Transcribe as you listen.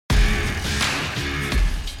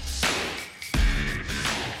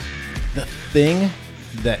thing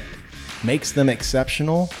that makes them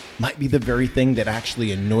exceptional might be the very thing that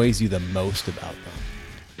actually annoys you the most about them.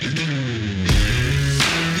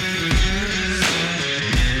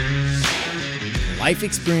 Life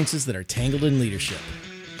experiences that are tangled in leadership.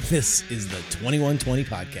 This is the 2120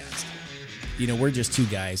 podcast. You know, we're just two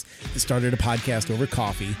guys that started a podcast over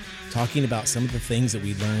coffee, talking about some of the things that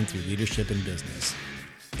we learned through leadership and business.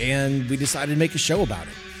 And we decided to make a show about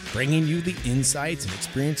it, bringing you the insights and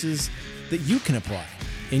experiences that you can apply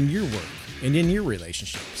in your work and in your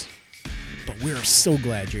relationships. But we're so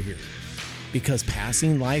glad you're here, because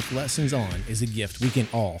passing life lessons on is a gift we can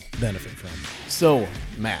all benefit from. So,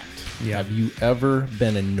 Matt, have you ever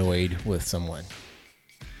been annoyed with someone?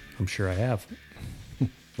 I'm sure I have.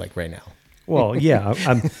 Like right now. Well, yeah,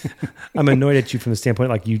 I'm annoyed at you from the standpoint,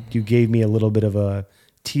 like you gave me a little bit of a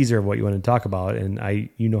teaser of what you want to talk about, and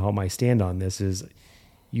you know how my stand on this is.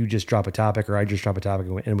 You just drop a topic, or I just drop a topic,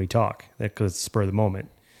 and we talk. Because it's spur of the moment.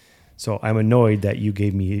 So I'm annoyed that you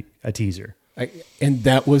gave me a teaser. And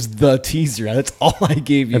that was the teaser. That's all I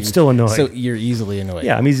gave you. I'm still annoyed. So you're easily annoyed.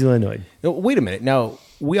 Yeah, I'm easily annoyed. No, wait a minute. Now,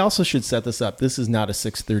 we also should set this up. This is not a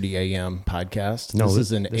 6:30 a.m. podcast. No, this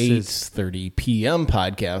is an 8:30 p.m.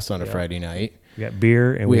 podcast on a Friday night. We got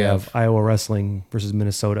beer, and we have Iowa wrestling versus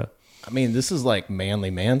Minnesota. I mean, this is like manly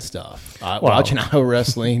man stuff. Watching Iowa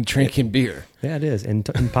wrestling, drinking beer. Yeah, it is. And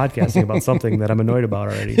podcasting about something that I'm annoyed about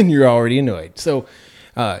already. And you're already annoyed. So,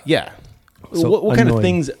 yeah. So what kind of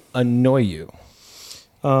things annoy you?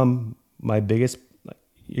 My biggest...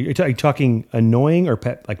 Are you talking annoying or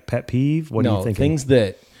pet peeve? What are you thinking?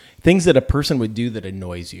 Things that a person would do that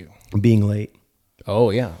annoys you. Being late. Oh,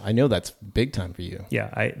 yeah. I know that's big time for you.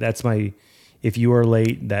 Yeah, that's my... If you are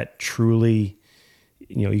late, that truly...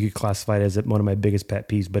 You know, you could classify it as one of my biggest pet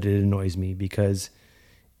peeves, but it annoys me because,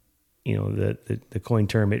 you know, the coin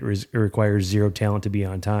term, it requires zero talent to be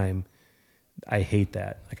on time. I hate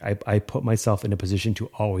that. Like I put myself in a position to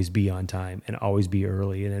always be on time and always be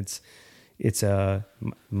early. And it's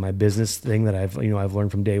my business thing that I've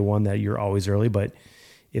learned from day one that you're always early. But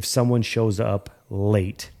if someone shows up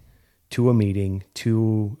late to a meeting,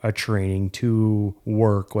 to a training, to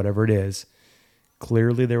work, whatever it is,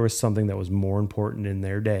 clearly there was something that was more important in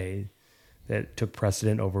their day that took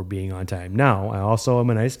precedent over being on time. Now, I also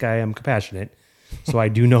am a nice guy. I'm compassionate. So I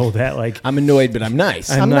do know that, like... I'm annoyed, but I'm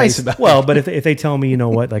nice. I'm nice about it. Well, but if they tell me, you know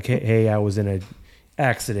what, like, hey, I was in an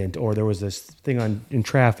accident, or there was this thing in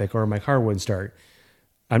traffic, or my car wouldn't start,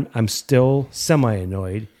 I'm still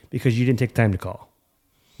semi-annoyed because you didn't take time to call.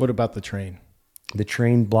 What about the train? The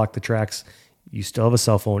train blocked the tracks. You still have a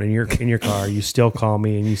cell phone in your car. You still call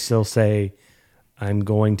me, and you still say... I'm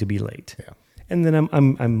going to be late. Yeah. And then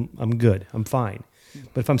I'm good. I'm fine.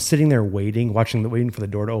 But if I'm sitting there waiting for the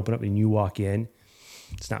door to open up and you walk in,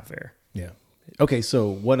 it's not fair. Yeah. Okay, so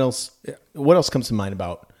what else comes to mind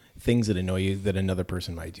about things that annoy you that another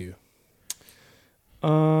person might do?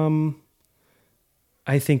 I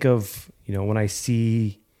think of, you know, when I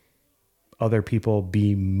see other people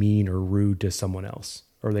be mean or rude to someone else,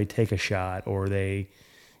 or they take a shot, or they,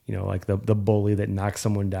 you know, like the bully that knocks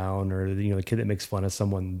someone down, or, you know, the kid that makes fun of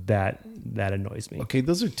someone, that annoys me. Okay,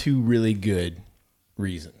 those are two really good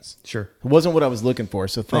reasons. Sure. It wasn't what I was looking for,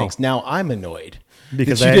 so thanks. Oh. Now I'm annoyed.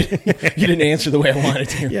 Because you didn't answer the way I wanted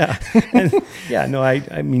to. Yeah. Yeah, no,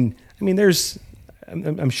 I mean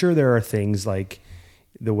I'm sure there are things like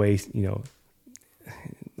the way, you know,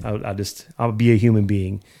 I'll be a human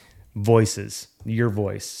being. Voices, your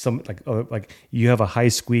voice, some like you have a high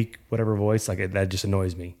squeak, whatever voice, like that just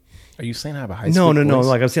annoys me. Are you saying I have a high squeak voice? No.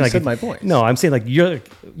 Like I'm saying, you said my voice. No, I'm saying like your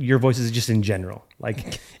voice is just in general.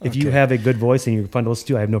 Like if you have a good voice and you're fun to listen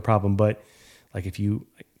to, I have no problem. But like if you,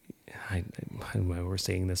 I don't know why we're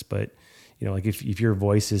saying this, but you know, like if your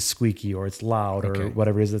voice is squeaky or it's loud or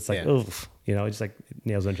whatever it is, it's like, oof, you know, it's like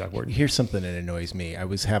nails on chalkboard. Here's something that annoys me. I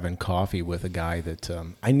was having coffee with a guy that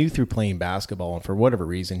I knew through playing basketball, and for whatever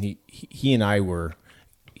reason, he and I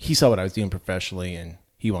he saw what I was doing professionally, and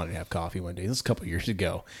he wanted to have coffee one day. This was a couple of years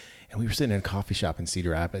ago, and we were sitting in a coffee shop in Cedar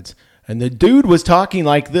Rapids, and the dude was talking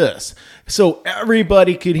like this, so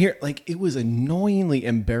everybody could hear. Like, it was annoyingly,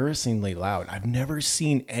 embarrassingly loud. I've never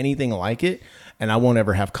seen anything like it, and I won't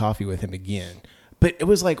ever have coffee with him again. But it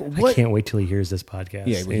was like, what? I can't wait till he hears this podcast.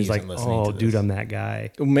 Yeah, he's like, oh, dude, I'm that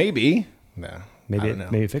guy. Maybe. No,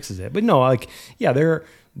 maybe it fixes it. But no, like, yeah,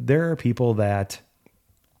 there are people that,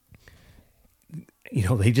 you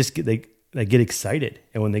know, they get excited,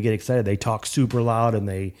 and when they get excited, they talk super loud, and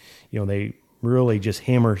they really just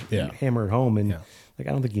hammer it home. And like,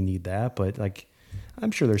 I don't think you need that, but like,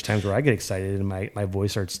 I'm sure there's times where I get excited and my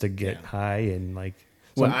voice starts to get high, and like,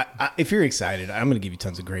 Well, if you're excited, I'm going to give you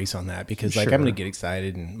tons of grace on that because I'm going to get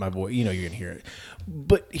excited and my voice, you're going to hear it.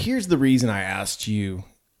 But here's the reason I asked you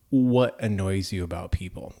what annoys you about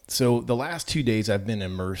people. So the last 2 days I've been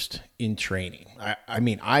immersed in training.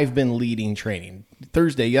 I've been leading training.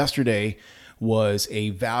 Yesterday was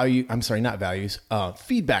a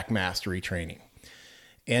feedback mastery training.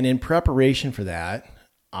 And in preparation for that,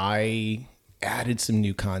 I added some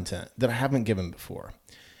new content that I haven't given before,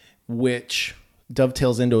 which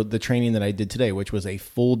dovetails into the training that I did today, which was a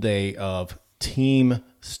full day of team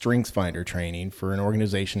StrengthsFinder training for an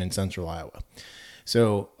organization in Central Iowa.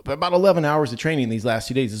 So about 11 hours of training these last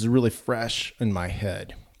 2 days is really fresh in my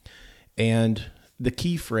head. And the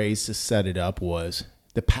key phrase to set it up was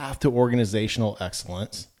the path to organizational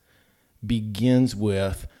excellence begins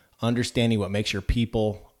with understanding what makes your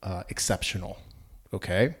people exceptional.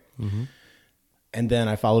 Okay. Mm-hmm. And then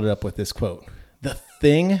I followed it up with this quote: the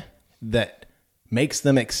thing that makes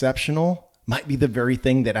them exceptional might be the very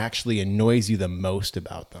thing that actually annoys you the most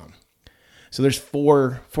about them. So there's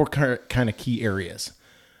four kind of key areas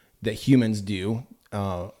that humans do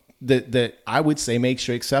that I would say makes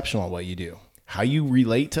you exceptional at what you do. How you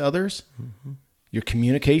relate to others, mm-hmm. your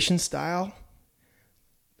communication style,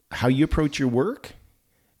 how you approach your work,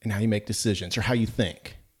 and how you make decisions or how you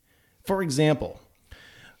think. For example,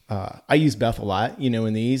 I use Beth a lot,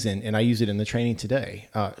 in these, and I use it in the training today.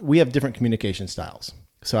 We have different communication styles.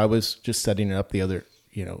 So I was just setting it up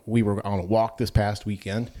we were on a walk this past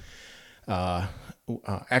weekend.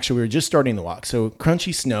 Actually, we were just starting the walk. So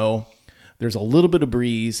crunchy snow, there's a little bit of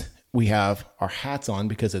breeze. We have our hats on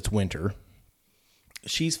because it's winter.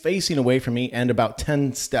 She's facing away from me and about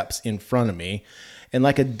 10 steps in front of me. And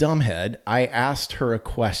like a dumbhead, I asked her a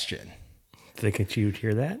question. Thinking she would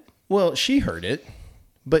hear that? Well, she heard it,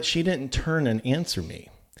 but she didn't turn and answer me.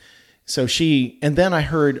 And then I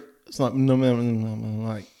heard,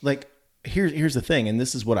 here's the thing, and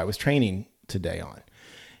this is what I was training today on.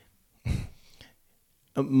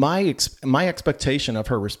 My expectation of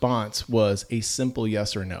her response was a simple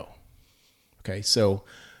yes or no. Okay, so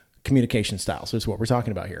communication styles is what we're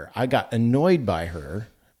talking about here. I got annoyed by her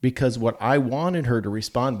because what I wanted her to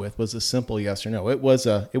respond with was a simple yes or no. It was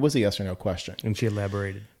a yes or no question. And she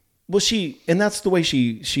elaborated. Well, and that's the way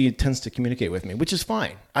she tends to communicate with me, which is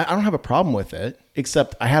fine. I don't have a problem with it,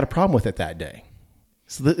 except I had a problem with it that day.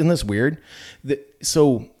 So isn't this weird?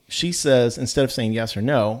 So she says, instead of saying yes or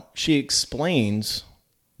no, she explains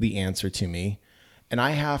the answer to me, and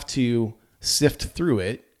I have to sift through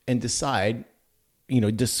it and decide,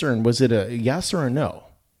 discern, was it a yes or a no?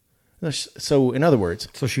 So in other words,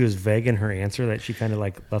 so she was vague in her answer that she kind of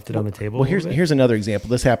left it on the table. Well, here's another example.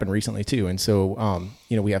 This happened recently too. And so,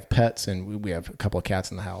 we have pets and we have a couple of cats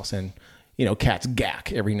in the house, and, cats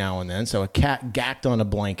gack every now and then. So a cat gacked on a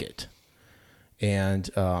blanket, and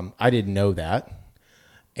I didn't know that.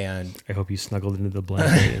 And I hope you snuggled into the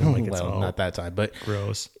blanket. And it's well, not that time, but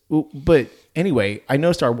gross. But anyway, I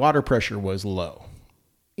noticed our water pressure was low,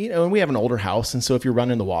 and we have an older house. And so if you're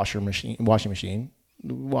running the washing machine,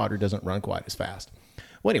 the water doesn't run quite as fast.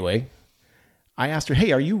 Well, anyway, I asked her,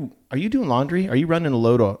 hey, are you doing laundry? Are you running a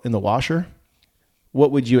load in the washer?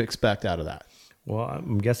 What would you expect out of that? Well,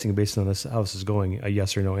 I'm guessing based on this house is going a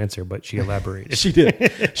yes or no answer, but she elaborated. She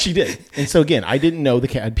did. And so again, I didn't know the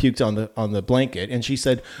cat had puked on the blanket, and she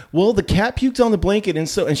said, well, the cat puked on the blanket. And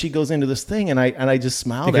she goes into this thing, and I just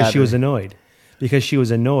smiled at her. Because she was annoyed. Because she was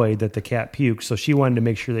annoyed that the cat puked, so she wanted to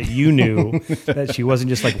make sure that you knew that she wasn't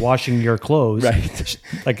just washing your clothes.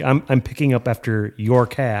 Right. I'm picking up after your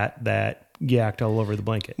cat that yacked all over the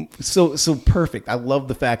blanket. So perfect. I love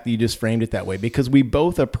the fact that you just framed it that way, because we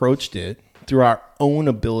both approached it through our own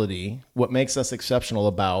ability, what makes us exceptional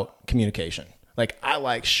about communication. I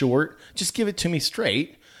like short, just give it to me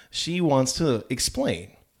straight. She wants to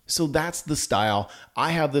explain. So that's the style.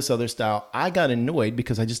 I have this other style. I got annoyed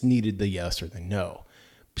because I just needed the yes or the no.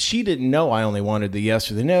 She didn't know I only wanted the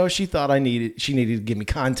yes or the no. She thought she needed to give me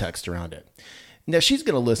context around it. Now she's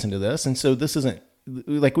going to listen to this. And so this isn't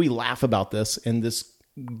we laugh about this, and this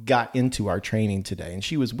got into our training today. And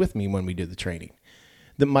she was with me when we did the training.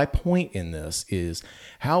 My point in this is,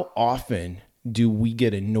 how often do we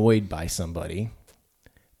get annoyed by somebody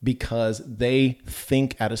because they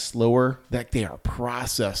think at a slower, that they are a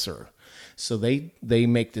processor. So they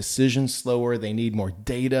make decisions slower. They need more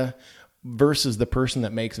data versus the person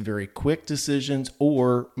that makes very quick decisions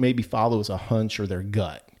or maybe follows a hunch or their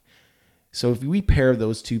gut. So if we pair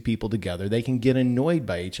those two people together, they can get annoyed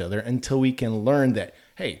by each other until we can learn that,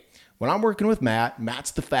 hey, when I'm working with Matt's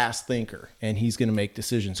the fast thinker, and he's going to make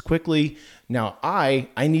decisions quickly. Now, I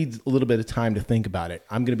need a little bit of time to think about it.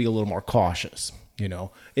 I'm going to be a little more cautious. and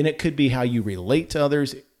it could be how you relate to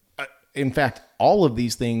others. In fact, all of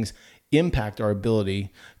these things impact our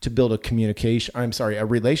ability to build a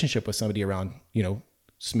relationship with somebody around,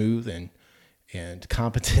 smooth and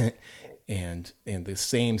competent and the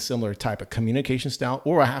same similar type of communication style,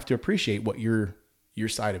 or I have to appreciate what your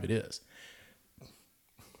side of it is.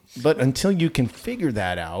 But until you can figure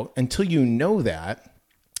that out, until you know that,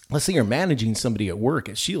 let's say you're managing somebody at work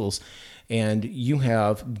at Shields and you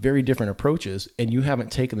have very different approaches and you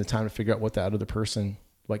haven't taken the time to figure out what that other person,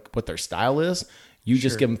 like what their style is. You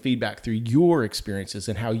just give them feedback through your experiences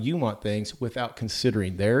and how you want things without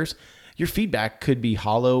considering theirs. Your feedback could be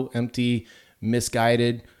hollow, empty,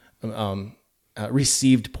 misguided,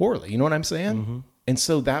 received poorly. You know what I'm saying? Mm-hmm. And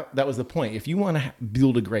so that was the point. If you want to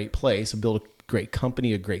build a great place, build a great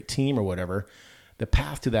company, a great team or whatever, the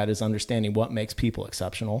path to that is understanding what makes people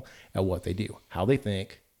exceptional at what they do, how they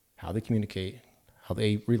think, how they communicate, how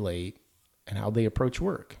they relate, and how they approach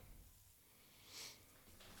work.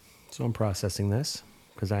 So I'm processing this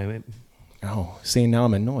because now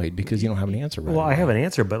I'm annoyed because you don't have an answer right. Well, I have an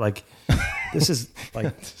answer, but this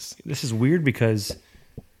is weird because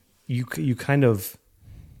you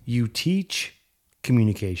teach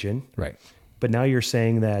communication, right? But now you're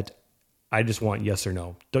saying that I just want yes or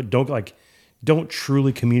no. Don't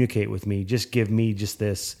truly communicate with me. Just give me just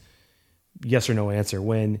this yes or no answer.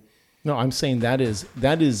 No, I'm saying that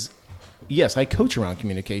is yes, I coach around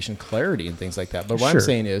communication, clarity, and things like that. But what I'm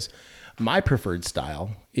saying is my preferred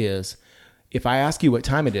style is if I ask you what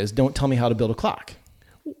time it is, don't tell me how to build a clock.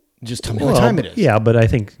 Just tell me what time it is. Yeah, but I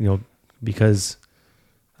think, because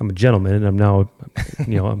I'm a gentleman and I'm now,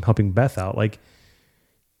 I'm helping Beth out.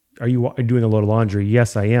 Are you doing a load of laundry?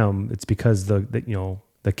 Yes, I am. It's because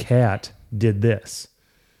the cat did this.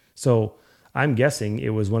 So I'm guessing it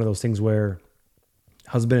was one of those things where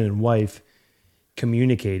husband and wife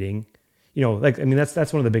communicating,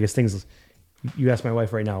 that's one of the biggest things. You ask my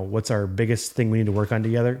wife right now, what's our biggest thing we need to work on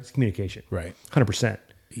together? It's communication. Right. 100%.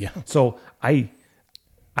 Yeah. So I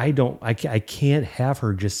can't have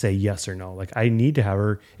her just say yes or no. I need to have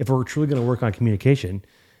her, if we're truly going to work on communication,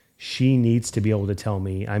 she needs to be able to tell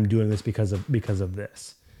me I'm doing this because of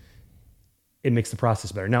this. It makes the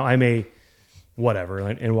process better. Now I may whatever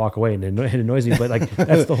and walk away and it annoys me, but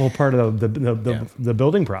that's the whole part of the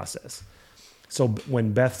building process. So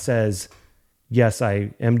when Beth says, yes,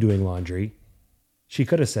 I am doing laundry, she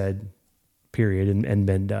could have said period and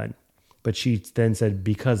been done. But she then said,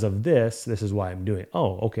 because of this is why I'm doing it.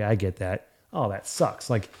 Oh, okay, I get that. Oh, that sucks.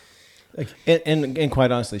 And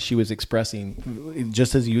quite honestly, she was expressing,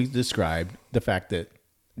 just as you described, the fact that,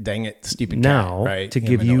 dang it, stupid now, cat, right? To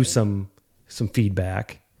give you some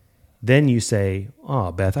feedback, then you say,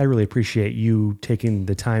 oh, Beth, I really appreciate you taking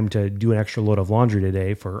the time to do an extra load of laundry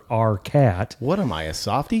today for our cat. What am I, a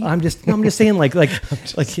softie? I'm just saying,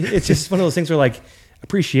 it's just one of those things where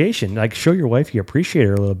appreciation, show your wife you appreciate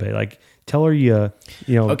her a little bit, tell her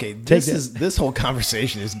Okay, this whole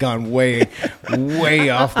conversation has gone way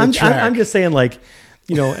off the track. I'm just saying,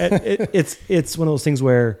 it's one of those things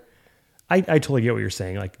where I totally get what you're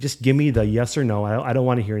saying. Just give me the yes or no. I don't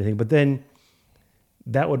want to hear anything. But then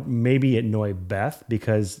that would maybe annoy Beth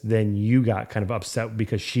because then you got kind of upset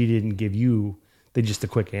because she didn't give you just a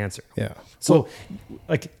quick answer. Yeah. So,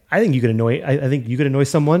 I think you could annoy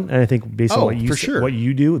someone, and I think based on what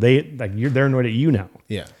you do, they're annoyed at you now.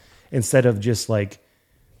 Yeah. Instead of just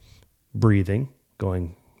breathing,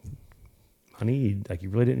 going, honey, you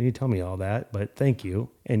really didn't need to tell me all that, but thank you,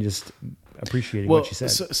 and just appreciating what you said.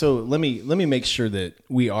 So let me make sure that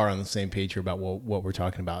we are on the same page here about what we're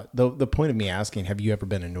talking about. The point of me asking, have you ever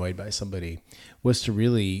been annoyed by somebody, was to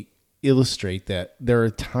really illustrate that there are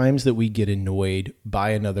times that we get annoyed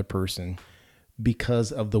by another person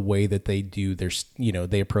because of the way that they do their,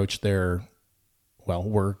 they approach their,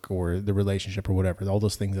 work or the relationship or whatever, all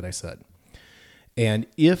those things that I said. And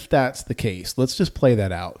if that's the case, let's just play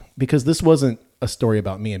that out, because this wasn't a story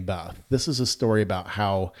about me and Beth. This is a story about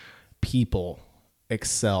how people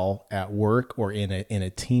excel at work or in a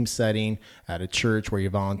team setting, at a church where you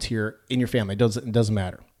volunteer, in your family. It doesn't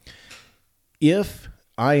matter. If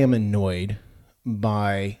I am annoyed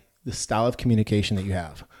by the style of communication that you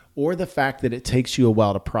have, or the fact that it takes you a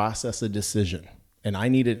while to process a decision, and I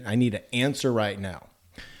need an answer right now,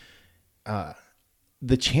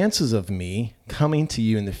 the chances of me coming to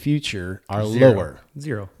you in the future are lower.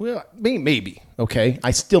 Zero. Well, maybe. Okay.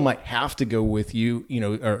 I still might have to go with you,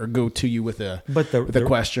 or go to you with a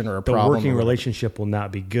question or a problem. The working relationship will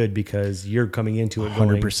not be good because you're coming into it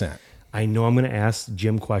 100%. I know I'm going to ask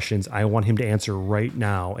Jim questions. I want him to answer right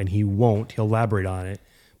now, and he won't. He'll elaborate on it,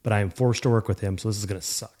 but I am forced to work with him, so this is going to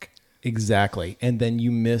suck. Exactly. And then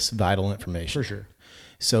you miss vital information. For sure.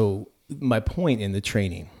 So my point in the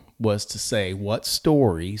training was to say, what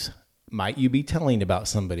stories might you be telling about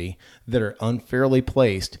somebody that are unfairly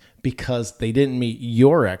placed because they didn't meet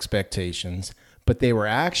your expectations, but they were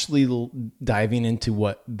actually diving into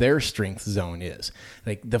what their strength zone is.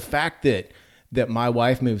 Like the fact that my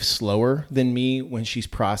wife moves slower than me when she's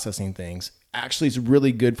processing things actually is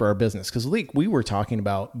really good for our business. Because we were talking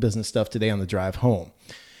about business stuff today on the drive home.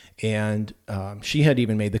 And she had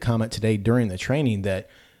even made the comment today during the training that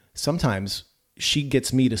sometimes she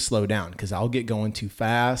gets me to slow down because I'll get going too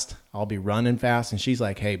fast. I'll be running fast. And she's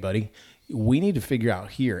like, hey, buddy, we need to figure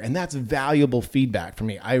out here. And that's valuable feedback for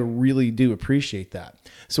me. I really do appreciate that.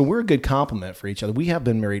 So we're a good compliment for each other. We have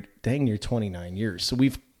been married dang near 29 years. So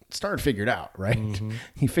we've started figured out, right? Mm-hmm.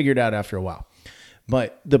 You figured out after a while.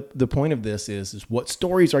 But the point of this is what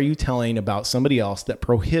stories are you telling about somebody else that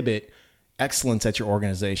prohibit excellence at your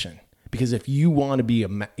organization? Because if you want to be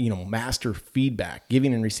master feedback,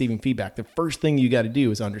 giving and receiving feedback, the first thing you got to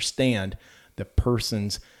do is understand the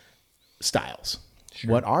person's styles.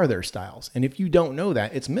 Sure. What are their styles? And if you don't know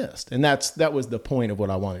that, it's missed. And that was the point of what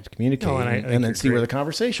I wanted to communicate, and then see where the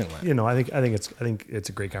conversation went. I think it's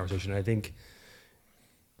a great conversation. I think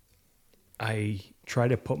I try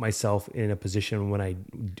to put myself in a position when I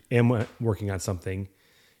am working on something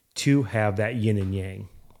to have that yin and yang.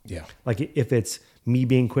 Yeah. Like if it's me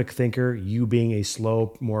being quick thinker, you being a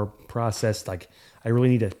slow, more processed, like I really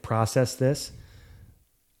need to process this.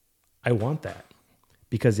 I want that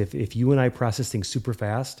because if you and I process things super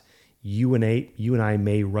fast, you and I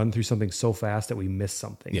may run through something so fast that we miss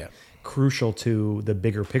something crucial to the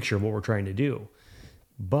bigger picture of what we're trying to do.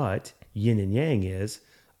 But yin and yang is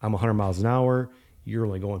I'm 100 miles an hour. You're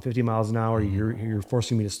only going 50 miles an hour. Mm-hmm. You're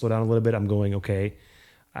forcing me to slow down a little bit. I'm going, okay,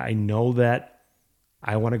 I know that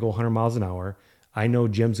I want to go 100 miles an hour. I know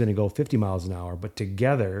Jim's going to go 50 miles an hour, but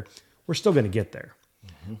together we're still going to get there.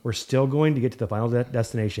 Mm-hmm. We're still going to get to the final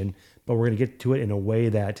destination, but we're going to get to it in a way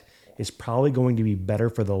that is probably going to be better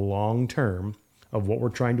for the long term of what we're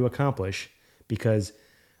trying to accomplish, because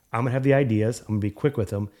I'm going to have the ideas. I'm going to be quick with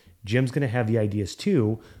them. Jim's going to have the ideas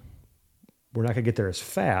too. We're not going to get there as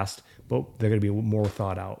fast, but they're going to be more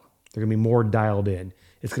thought out. They're going to be more dialed in.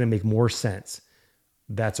 It's going to make more sense.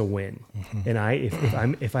 That's a win. Mm-hmm.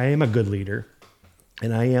 And if I am a good leader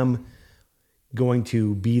and I am going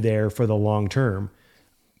to be there for the long term,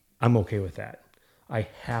 I'm okay with that. I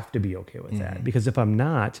have to be okay with that, because if I'm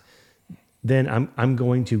not, then I'm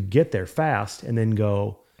going to get there fast and then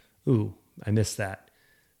go, ooh, I missed that.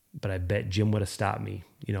 But I bet Jim would have stopped me.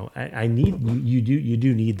 I need you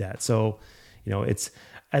do need that. So,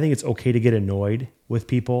 I think it's okay to get annoyed with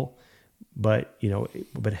people, but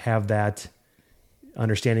have that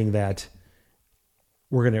understanding that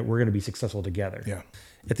we're gonna be successful together. Yeah.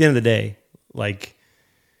 At the end of the day, like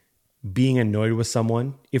being annoyed with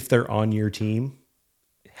someone, if they're on your team,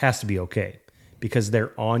 has to be okay, because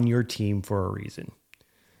they're on your team for a reason.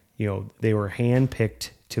 They were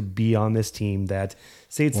handpicked to be on this team. That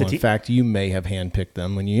say it's the team. In fact, you may have handpicked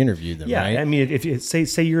them when you interviewed them. Yeah, right? I mean, if you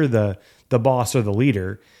say you're the boss or the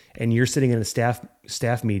leader, and you're sitting in a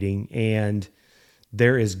staff meeting, and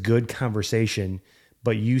there is good conversation,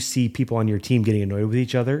 but you see people on your team getting annoyed with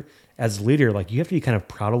each other, as a leader, like you have to be kind of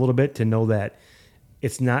proud a little bit to know that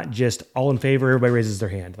it's not just all in favor, everybody raises their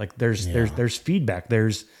hand. Like there's feedback.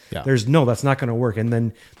 There's no, that's not going to work. And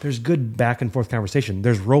then there's good back and forth conversation.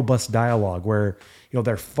 There's robust dialogue where,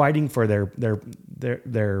 they're fighting for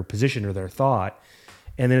their position or their thought.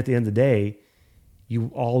 And then at the end of the day, you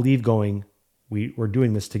all leave going, we're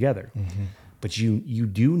doing this together. Mm-hmm. But you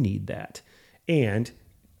do need that. And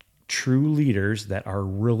true leaders that are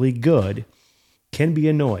really good can be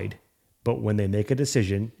annoyed, but when they make a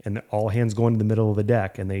decision and all hands go into the middle of the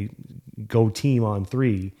deck and they go team on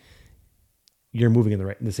 3, you're moving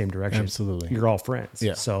in the same direction. Absolutely. You're all friends.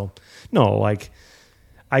 Yeah. So no, like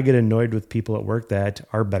I get annoyed with people at work that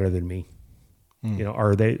are better than me.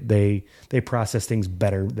 Or they process things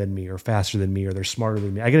better than me or faster than me, or they're smarter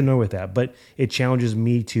than me. I get annoyed with that, but it challenges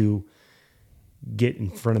me to get in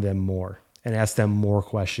front of them more and ask them more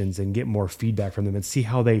questions and get more feedback from them and see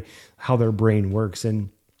how their brain works and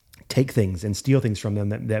take things and steal things from them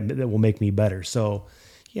that will make me better. So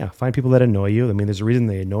yeah, find people that annoy you. I mean, there's a reason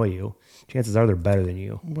they annoy you. Chances are they're better than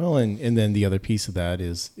you. Well, and then the other piece of that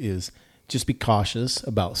is just be cautious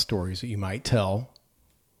about stories that you might tell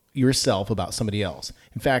yourself about somebody else.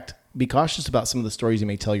 In fact, be cautious about some of the stories you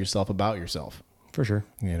may tell yourself about yourself. For sure.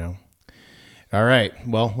 All right.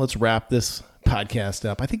 Well, let's wrap this podcast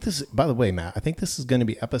up. I think this, by the way, Matt, I think this is going to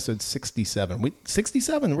be episode 67.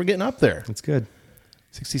 67, we're getting up there. That's good.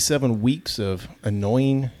 67 weeks of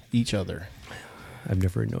annoying each other. I've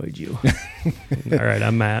never annoyed you. All right,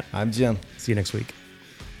 I'm Matt. I'm Jim. See you next week.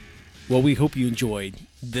 Well, we hope you enjoyed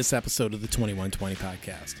this episode of the 2120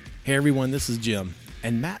 podcast. Hey, everyone, this is Jim.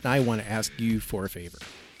 And Matt and I want to ask you for a favor.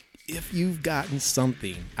 If you've gotten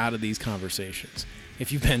something out of these conversations,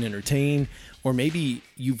 if you've been entertained, or maybe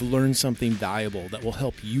you've learned something valuable that will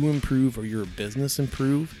help you improve or your business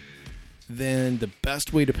improve, then the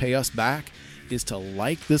best way to pay us back is to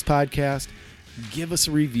like this podcast, give us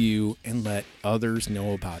a review, and let others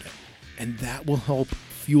know about it. And that will help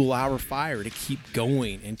fuel our fire to keep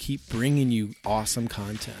going and keep bringing you awesome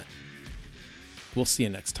content. We'll see you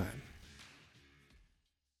next time.